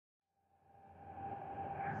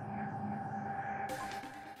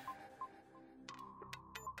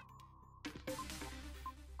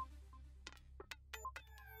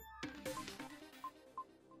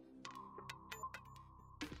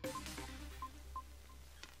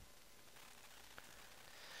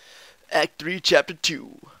Act 3, Chapter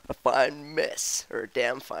 2. A fine mess. Or a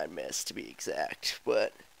damn fine mess, to be exact.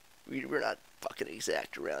 But we're not fucking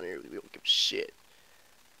exact around here. We don't give a shit.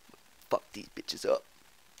 Fuck these bitches up.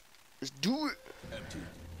 Let's do it.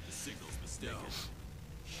 The signal's mistaken.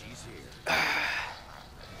 She's here.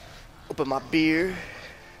 Open my beer.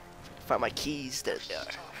 Find my keys. There they are.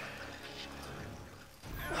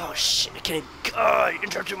 Oh shit, I can't even. Oh, you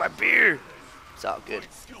interrupted my beer. It's all good.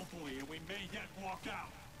 Skillfully, and we may yet walk out.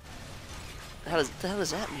 The hell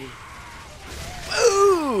does that mean?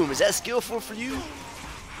 Boom! Is that skillful for you?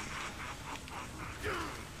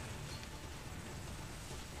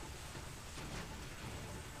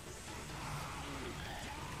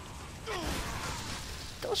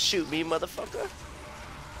 Don't shoot me, motherfucker.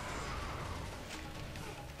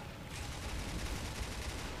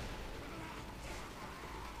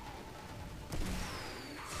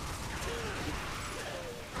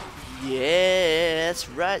 Yeah, that's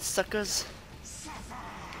right, suckers.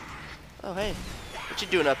 Oh, hey. What you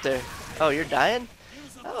doing up there? Oh, you're dying?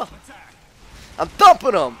 Oh. I'm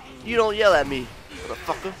thumping them! You don't yell at me,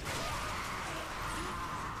 motherfucker.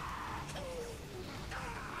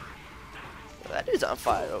 Well, that dude's on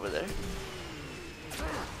fire over there.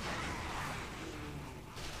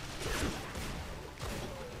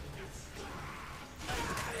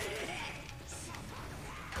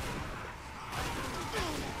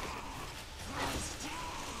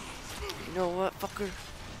 You know what, fucker?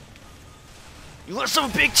 You want some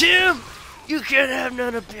of Big Tim? You can't have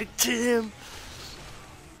none of Big Tim.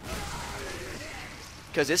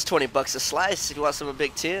 Cause it's 20 bucks a slice if you want some of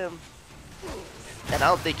Big Tim. And I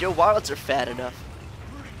don't think your wallets are fat enough.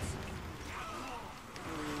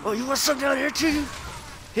 Oh, you want some down here too?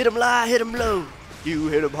 Hit him high, hit him low. You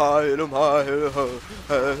hit him high, hit him high, hit him high.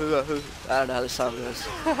 I don't know how this song goes.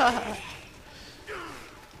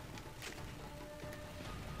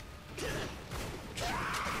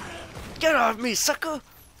 Get off me, sucker!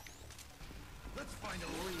 Let's find a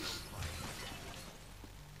lead.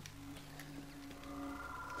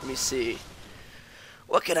 Let me see.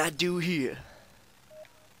 What can I do here?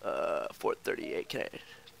 438. Can I?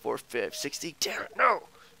 460. Damn it, no!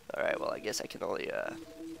 Alright, well, I guess I can only,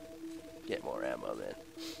 get more ammo then.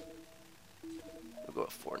 We'll go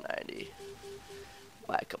with 490.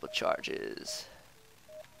 Buy a couple charges.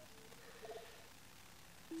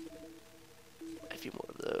 Buy a few more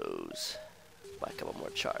of those. Buy a couple more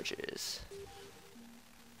charges.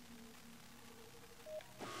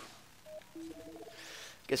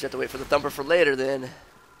 Guess we have to wait for the thumper for later then.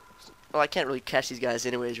 Well, I can't really catch these guys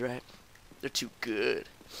anyways, right? They're too good.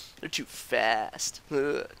 They're too fast.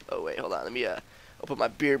 Ugh. Oh wait, hold on. Let me open my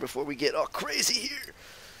beer before we get all crazy here.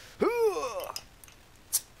 Ugh.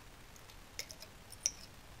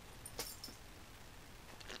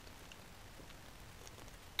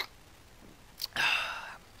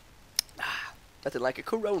 Nothing like a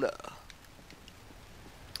Corona.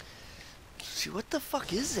 See, what the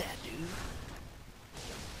fuck is that, dude?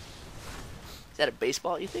 Is that a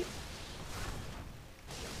baseball, you think?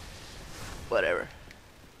 Whatever.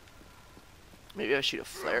 Maybe I shoot a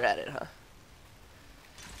flare at it, huh?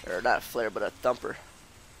 Or not a flare, but a thumper.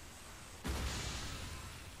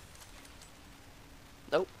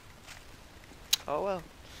 Nope. Oh well.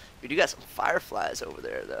 Dude, you got some fireflies over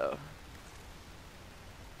there, though.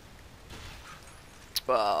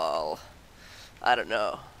 Well, I don't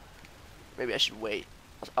know. Maybe I should wait.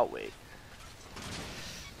 I'll wait.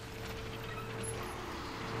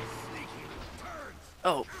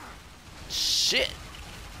 Oh, shit.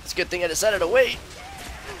 It's a good thing I decided to wait.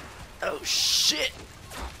 Oh, shit.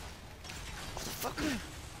 Motherfucker.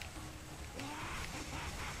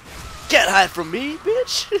 Can't hide from me,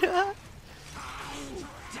 bitch.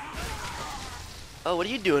 Oh, what are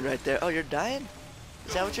you doing right there? Oh, you're dying?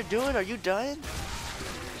 Is that what you're doing? Are you dying?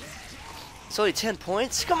 It's only 10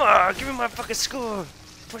 points? Come on, give me my fucking score.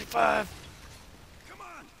 25. Come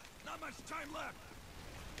on, not much time left.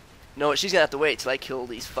 You know what? She's gonna have to wait till I kill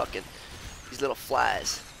these little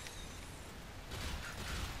flies.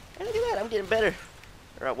 Hey, look at that, I'm getting better.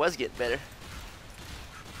 Or I was getting better.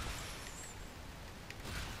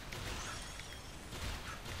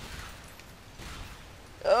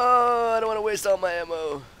 Oh, I don't want to waste all my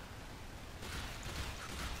ammo.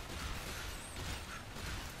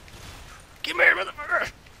 Come here,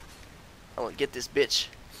 motherfucker! I want to get this bitch.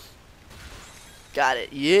 Got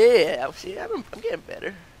it. Yeah. See, I'm getting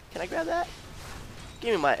better. Can I grab that?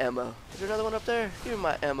 Give me my ammo. Is there another one up there? Give me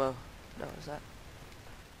my ammo. No, is that?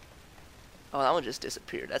 Oh, that one just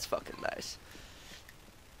disappeared. That's fucking nice.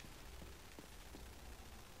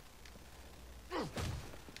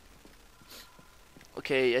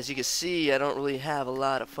 Okay, as you can see, I don't really have a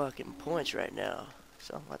lot of fucking points right now.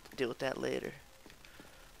 So I'm going to have to deal with that later.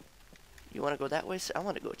 You want to go that way? I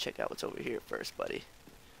want to go check out what's over here first, buddy.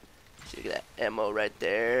 See that ammo right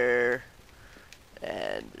there.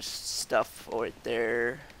 And there's stuff right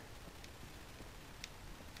there.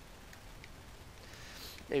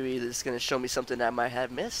 Maybe this is going to show me something I might have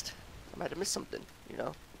missed. I might have missed something, you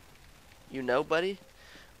know. You know, buddy?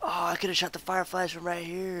 Oh, I could have shot the fireflies from right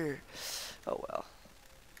here. Oh, well.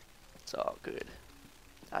 It's all good.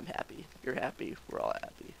 I'm happy. You're happy. We're all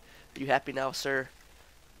happy. Are you happy now, sir?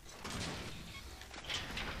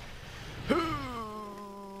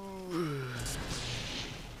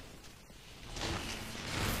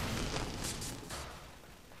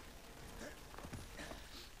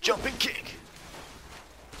 Jumping kick.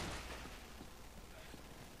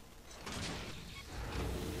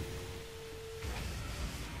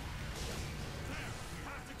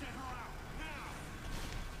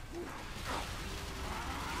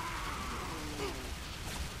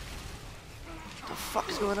 What the fuck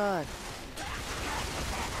is going on?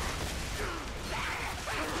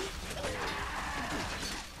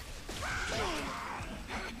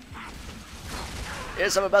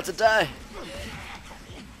 Yes, I'm about to die.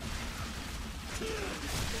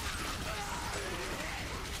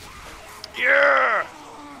 Yeah!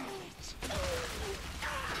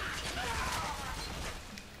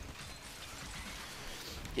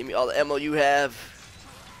 Give me all the ammo you have.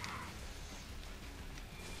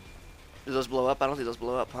 Do those blow up? I don't think those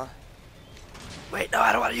blow up, huh? Wait, no,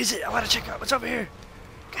 I don't want to use it. I want to check out what's over here.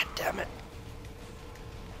 God damn it.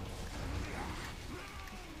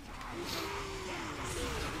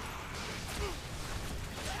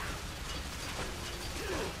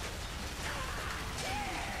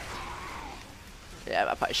 Yeah,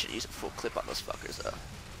 I probably should use a full clip on those fuckers, though.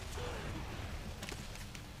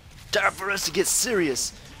 Time for us to get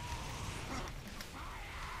serious.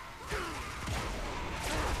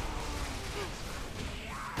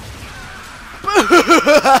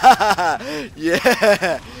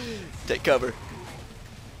 Yeah. Take cover.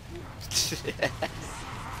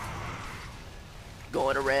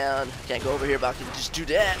 Going around. Can't go over here, but I can just do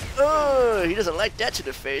that. Oh, he doesn't like that to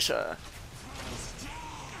the face, huh?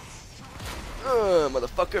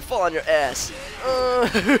 Motherfucker, fall on your ass.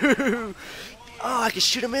 Oh, I can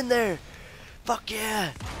shoot him in there. Fuck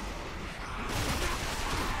yeah.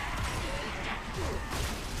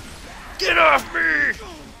 Get off me!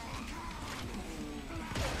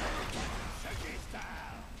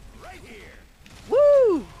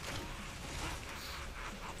 Woo!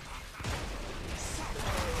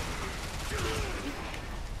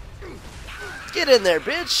 Get in there,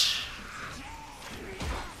 bitch!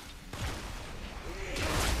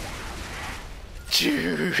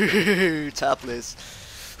 Topless.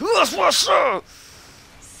 That's what's up!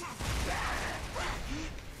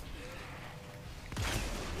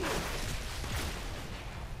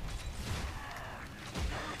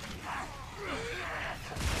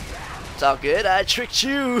 It's all good. I tricked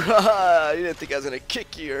you. You didn't think I was gonna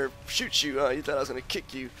kick you or shoot you. You thought I was gonna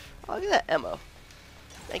kick you. Oh, look at that ammo.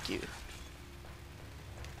 Thank you.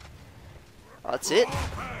 Oh, that's it.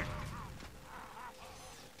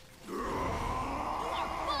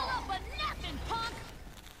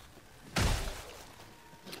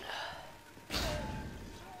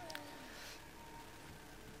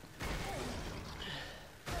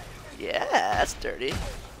 Yeah, that's dirty.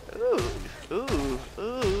 Ooh, ooh,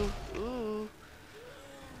 ooh, ooh.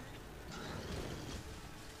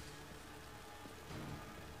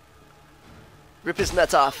 Rip his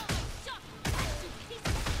nuts off.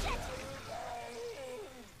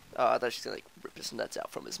 Oh, I thought she was gonna like rip his nuts out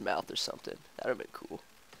from his mouth or something. That'd have been cool.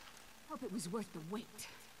 Hope it was worth the wait.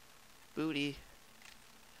 Booty.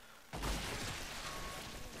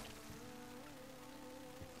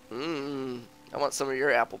 I want some of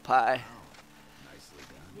your apple pie. Nicely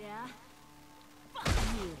done. Yeah? Fuck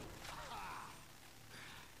you.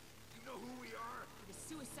 You know who we are? The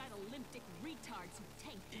suicidal limp-dick retards who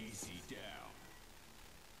tanked us. Easy down.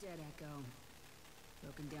 Dead Echo.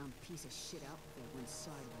 Broken down piece of shit outfit went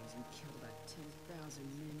sideways and killed about 10,000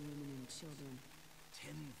 men, women, and children.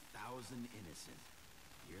 10,000 innocent.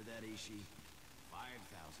 Hear that, Ishi? 5,000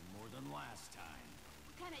 more than last time.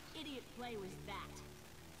 What kind of idiot play was that?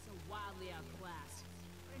 So wildly outclassed.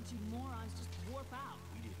 Why didn't you morons just warp out?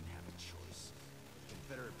 We didn't have a choice.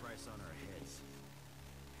 Confederate price on our heads.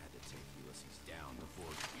 Had to take Ulysses down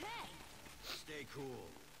before... Hey! Stay cool.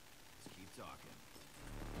 Let's keep talking.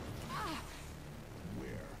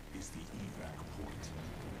 Where is the evac point?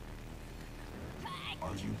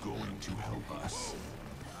 Are you going to help us?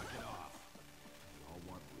 Knock it off. We all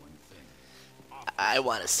want one thing. I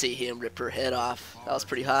want to see him rip her head off. That was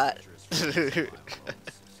pretty hot. We help you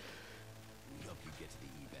get to the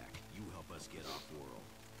evac. You help us get off world.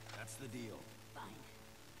 That's the deal. Fine.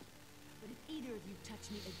 But if either of you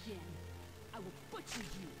touch me again, I will butcher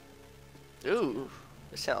you. Ooh,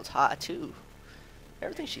 this sounds hot too.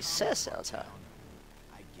 Everything she says sounds hot.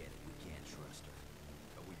 I get it. We can't trust her.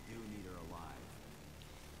 But we do need her alive.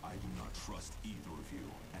 I do not trust either of you,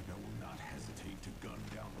 and I will not hesitate to gun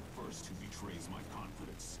down the first who betrays my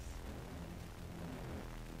confidence.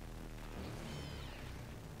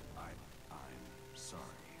 I'm sorry.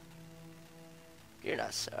 You're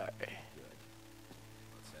not sorry. Good.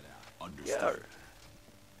 Let's head out. Understood.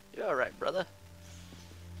 You're alright, brother.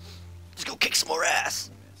 Let's go kick some more ass.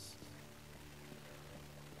 Miss.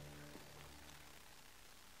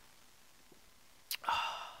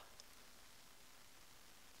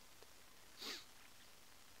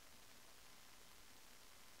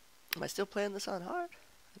 Am I still playing this on hard?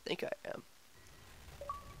 I think I am.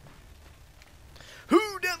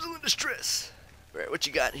 Who, damsel in distress? Alright, what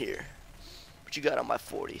you got here? What you got on my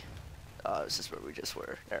 40? Oh, this is where we just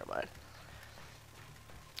were. Never mind.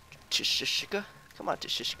 Tshishika? Come on,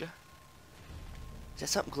 Tshishika. Is that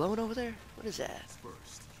something glowing over there? What is that?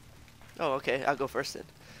 First. Oh, okay. I'll go first then.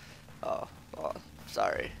 Oh,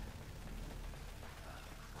 sorry.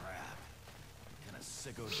 Crap. What kind of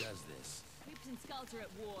sicko does this? Creeps and skulls are at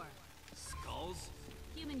war. Skulls?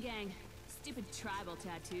 Human gang. Stupid tribal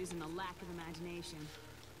tattoos and the lack of imagination.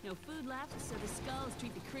 No food left, so the skulls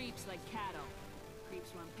treat the creeps like cattle.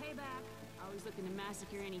 Creeps want payback, always looking to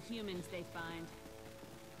massacre any humans they find.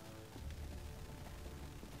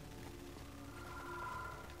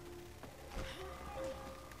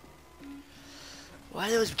 Why are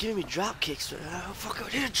they always giving me drop kicks? Oh, fuck,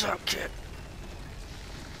 I need a drop kick.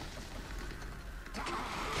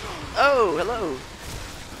 Oh, hello.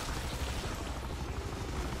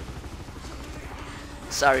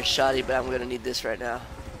 Sorry, Shoddy, but I'm gonna need this right now.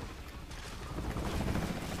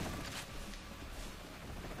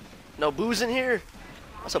 No booze in here?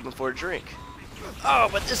 I was hoping for a drink. Oh,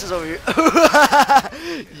 but this is over here.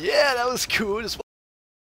 Yeah, that was cool. Just